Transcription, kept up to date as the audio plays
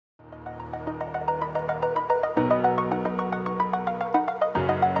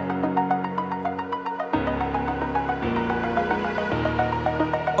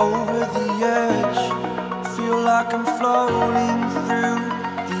over the edge. Feel like I'm floating through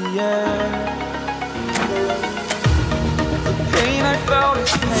the air. The pain I felt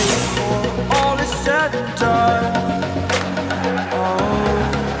is paid for, all is said and done. Oh,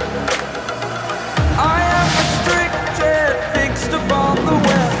 I am restricted, fixed upon the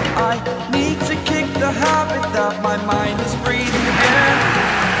web. I need to kick the habit that my mind is breathing in.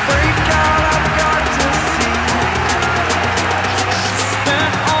 Break out, I've got to see.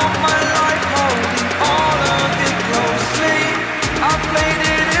 Spent all my life holding all of it closely. I played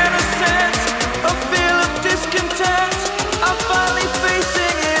it innocent, a feel of discontent. I'm finally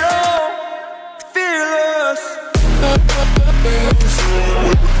facing it all, fearless.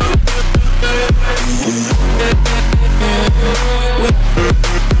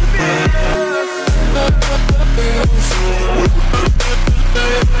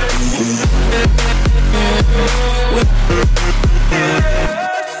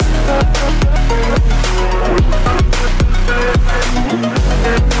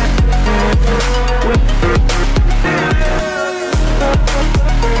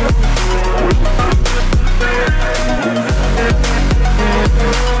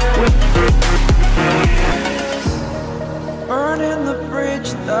 Burning the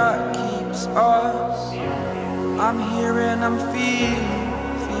bridge that keeps us. I'm here and I'm feeling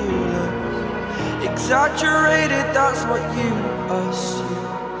fearless. Exaggerated, that's what you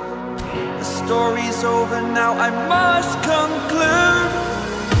assume. The story's over now, I must conclude.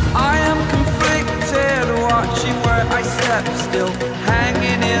 I am conflicted, watching where I step still,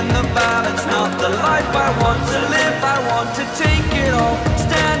 hanging in the balance. Not the life I want to live, I want to take it all.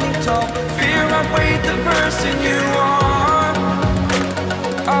 Standing tall, fear I weighed the person you